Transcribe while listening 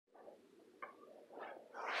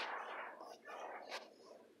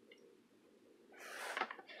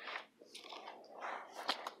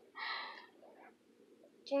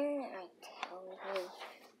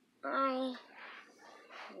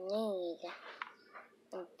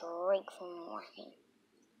working.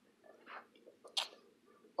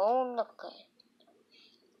 Oh, look it.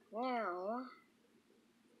 Now,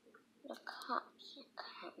 the cops are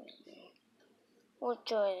coming.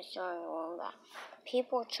 Which is going back.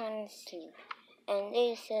 People are trying to sleep, and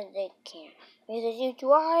they said they can't because you're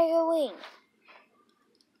driving.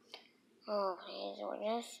 Okay, so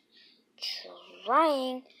we're just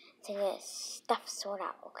trying to get stuff sorted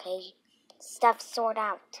out, okay? Stuff sorted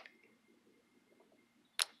out.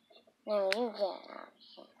 No, you get out of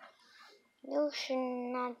here. You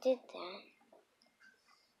should not do that.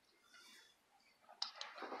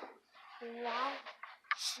 Why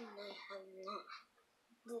should I have not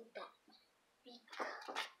did that?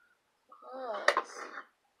 Because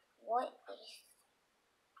what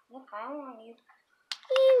if I want you?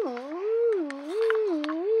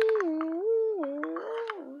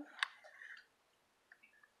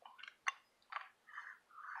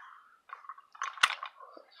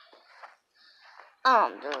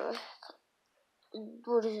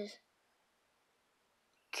 What is this?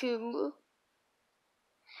 Cube.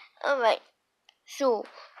 Alright, so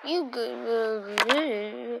you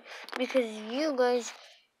guys, because you guys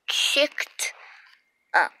kicked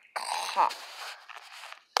a cop,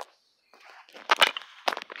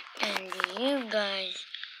 and you guys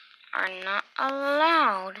are not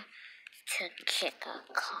allowed to kick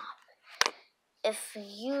a cop. If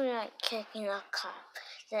you're not kicking a cop,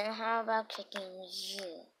 then how about kicking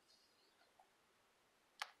you?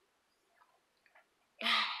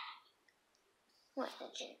 What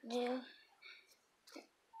did you do?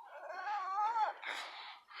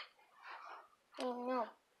 Oh no.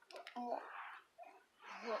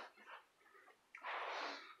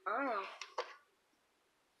 I don't know.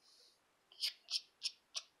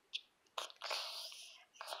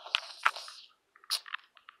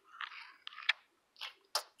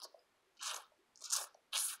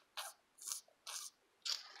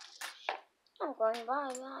 I'm going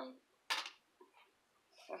bye.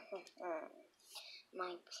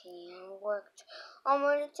 My plan worked. I'm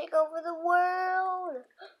going to take over the world.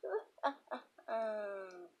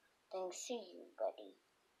 Thanks to you, buddy.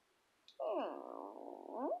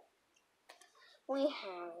 We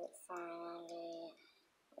have it finally.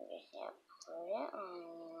 We just have to put it on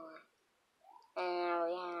you. And now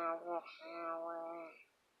we have the power.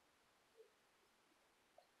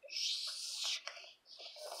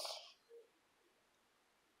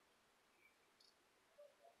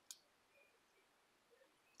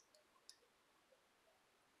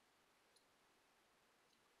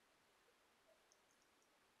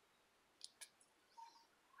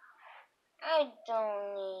 I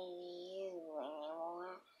don't need you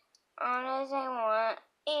anymore. All I want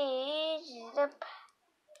is the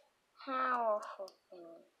powerful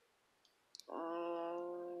thing.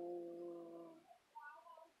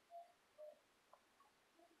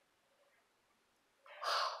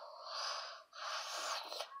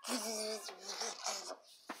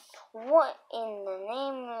 What in the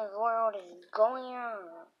name of the world is going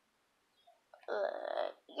on?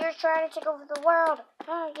 You're trying to take over the world.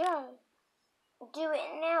 Yeah. Do it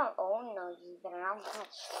now. Oh no, you better not.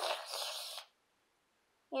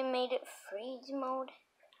 You made it freeze mode?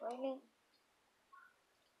 Really?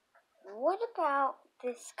 What about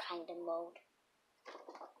this kind of mode?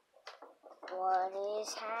 What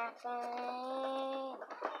is happening?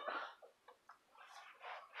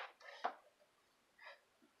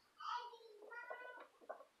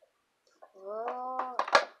 Whoa.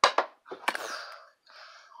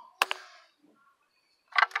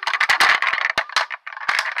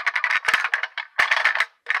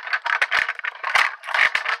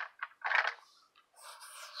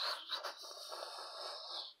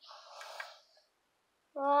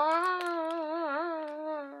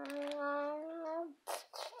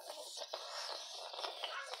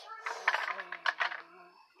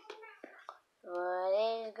 What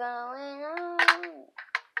is going on?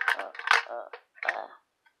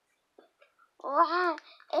 What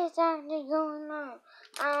is actually going on?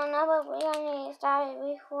 I don't know, but we gotta get started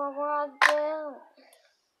before we're due.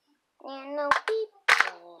 You know,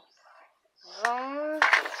 people.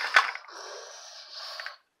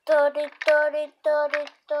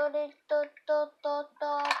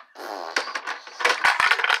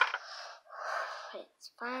 It's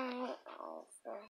fine.